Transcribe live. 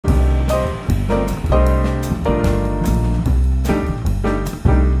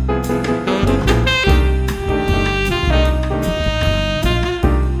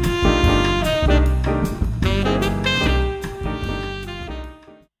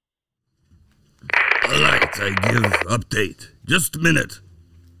I give update. Just a minute.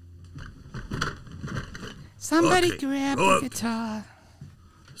 Somebody grab the guitar.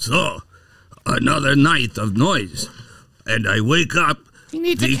 So, another night of noise. And I wake up.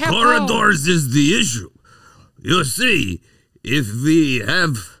 The corridors is the issue. You see, if we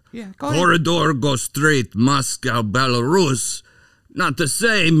have corridor go straight Moscow, Belarus, not the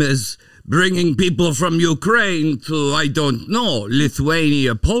same as bringing people from Ukraine to, I don't know,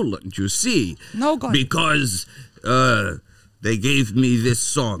 Lithuania, Poland, you see. No good. Because they gave me this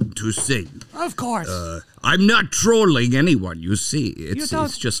song to sing. Of course. I'm not trolling anyone, you see.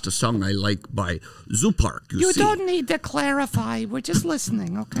 It's just a song I like by Zupark, you see. You don't need to clarify. We're just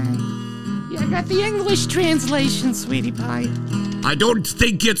listening, okay? Yeah, I got the English translation, sweetie pie. I don't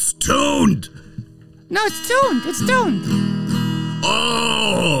think it's tuned. No, it's tuned. It's tuned.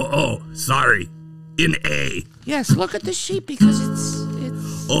 Oh, sorry. In A. Yes, look at the sheet because it's...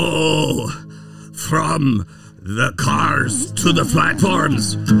 Oh, from the cars to the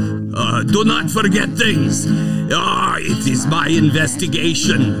platforms. Do not forget things. It is my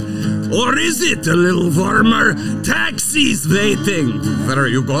investigation. Or is it a little warmer? Taxis waiting. Where are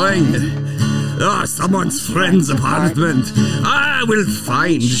you going? Someone's friend's apartment. I will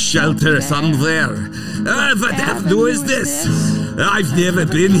find shelter somewhere. What avenue is this? I've never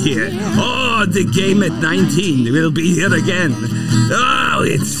been here. Oh, the game at 19 will be here again. Oh,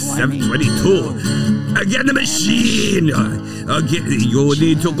 it's 7:22. Again, the machine. You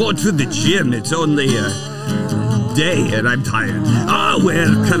need to go to the gym. It's only day and I'm tired.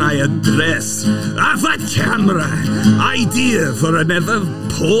 Where can I address? What camera? Idea for another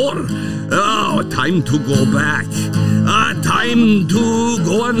pour? Time to go back. Time to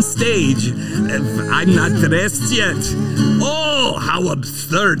go on stage. I'm not dressed yet. Oh, how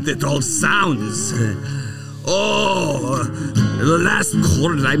absurd it all sounds. Oh, the last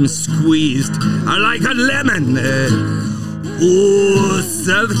chord I'm squeezed like a lemon.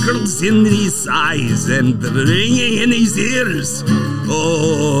 Circles in his eyes and ringing in his ears.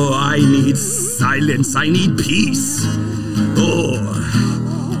 Oh, I need silence. I need peace.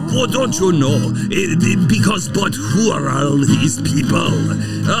 Oh, don't you know? Because, but who are all these people?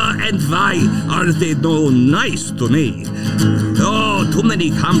 And why are they no nice to me? Oh, too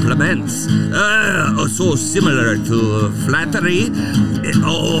many compliments. So similar to flattery.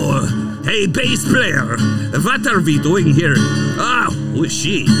 Hey, bass player, what are we doing here? Who is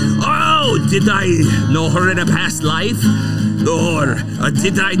she? Oh, did I know her in a past life? Or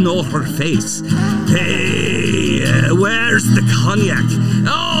did I know her face? Hey, where's the cognac?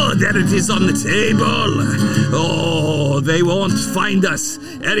 Oh, there it is on the table. Oh, they won't find us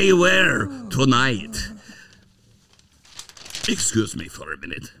anywhere tonight. Excuse me for a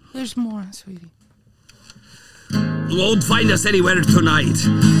minute. There's more, sweetie. Won't find us anywhere tonight.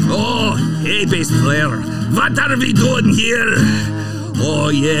 Oh, hey, bass player. What are we doing here? Oh,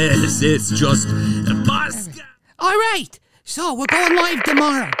 yes, it's just Moscow. All right. So, we're going live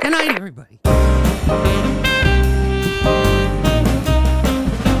tomorrow. Good night, everybody.